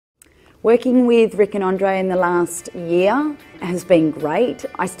Working with Rick and Andre in the last year has been great.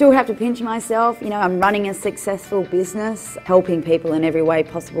 I still have to pinch myself. I'm running a successful business, helping people in every way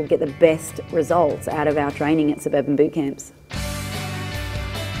possible get the best results out of our training at suburban boot camps.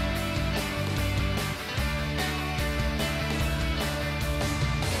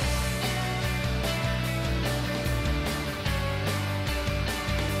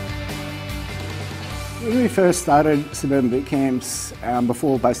 When we first started suburban boot camps,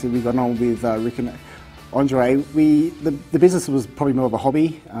 before basically we got on with Rick and Andre, the business was probably more of a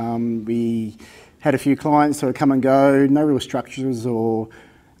hobby. We had a few clients sort of come and go, no real structures or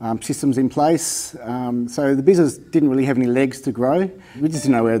systems in place. So the business didn't really have any legs to grow. We just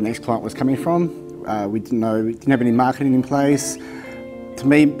didn't know where the next client was coming from. We didn't have any marketing in place. To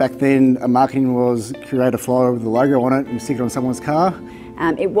me, back then, marketing was create a flyer with the logo on it and stick it on someone's car.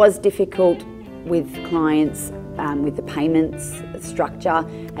 It was difficult with clients, with the payments structure.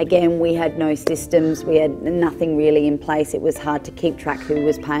 Again, we had no systems, we had nothing really in place. It was hard to keep track who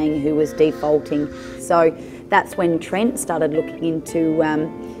was paying, who was defaulting. So that's when Trent started looking into,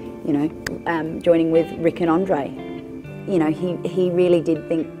 joining with Rick and Andre. He really did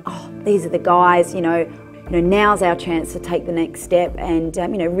think, oh, these are the guys, now's our chance to take the next step and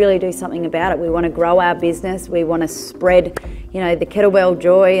really do something about it. We want to grow our business. We want to spread, the kettlebell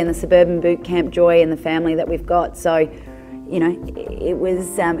joy and the suburban boot camp joy and the family that we've got. So, it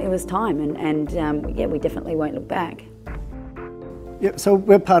was time, and we definitely won't look back. Yep, so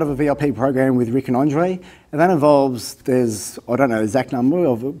we're part of a VLP program with Rick and Andre, and that involves, I don't know the exact number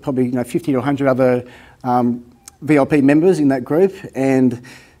of probably 50 to 100 other VLP members in that group, and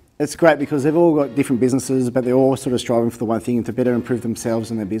it's great because they've all got different businesses, but they're all sort of striving for the one thing, to better improve themselves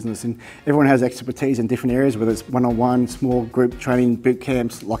and their business. And everyone has expertise in different areas, whether it's one-on-one, small group training, boot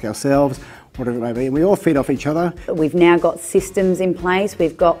camps like ourselves, whatever it may be. And we all feed off each other. We've now got systems in place.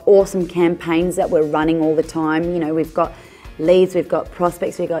 We've got awesome campaigns that we're running all the time. We've got leads, we've got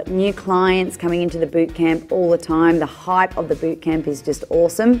prospects, we've got new clients coming into the boot camp all the time. The hype of the boot camp is just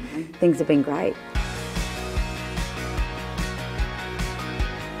awesome. Things have been great.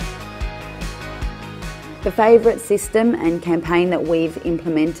 The favourite system and campaign that we've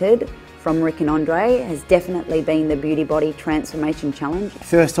implemented from Rick and Andre has definitely been the Beauty Body Transformation Challenge.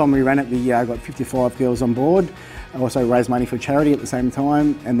 First time we ran it, we got 55 girls on board. I also raised money for charity at the same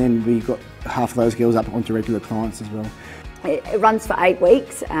time, and then we got half of those girls up onto regular clients as well. It runs for 8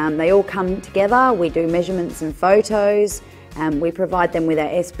 weeks. They all come together. We do measurements and photos. We provide them with our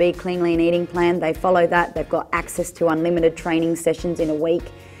SB Clean Lean Eating Plan. They follow that. They've got access to unlimited training sessions in a week.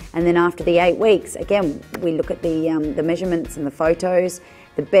 And then after the 8 weeks, again, we look at the measurements and the photos.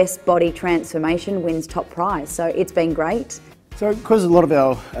 The best body transformation wins top prize. So it's been great. So because a lot of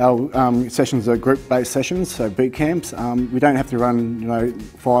our sessions are group-based sessions, so boot camps, we don't have to run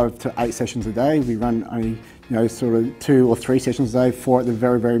 5 to 8 sessions a day. We run only sort of 2 or 3 sessions a day, 4 at the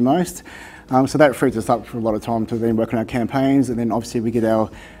very, very most. So that frees us up for a lot of time to then work on our campaigns, and then obviously we get our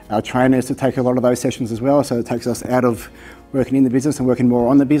trainers to take a lot of those sessions as well, so it takes us out of working in the business and working more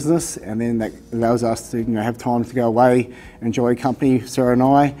on the business, and then that allows us to have time to go away, enjoy company, Sarah and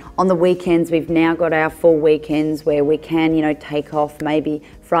I. On the weekends, we've now got our full weekends where we can take off maybe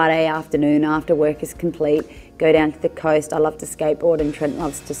Friday afternoon after work is complete, go down to the coast. I love to skateboard and Trent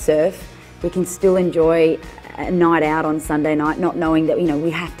loves to surf. We can still enjoy a night out on Sunday night, not knowing that we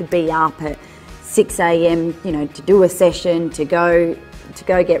have to be up at 6 a.m. to do a session, to go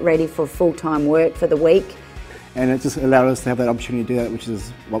get ready for full-time work for the week. And it just allowed us to have that opportunity to do that, which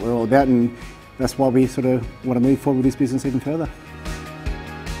is what we're all about, and that's why we sort of want to move forward with this business even further.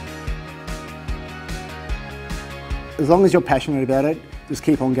 As long as you're passionate about it, just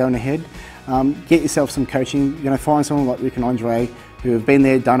keep on going ahead. Get yourself some coaching. Find someone like Rick and Andre who have been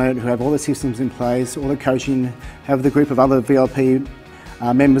there, done it, who have all the systems in place, all the coaching, have the group of other VLP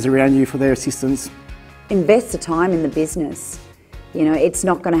members around you for their assistance. Invest the time in the business. It's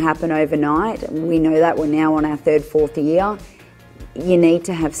not going to happen overnight. We know that. We're now on our 3rd, 4th year. You need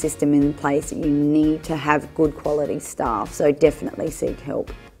to have system in place. You need to have good quality staff. So definitely seek help.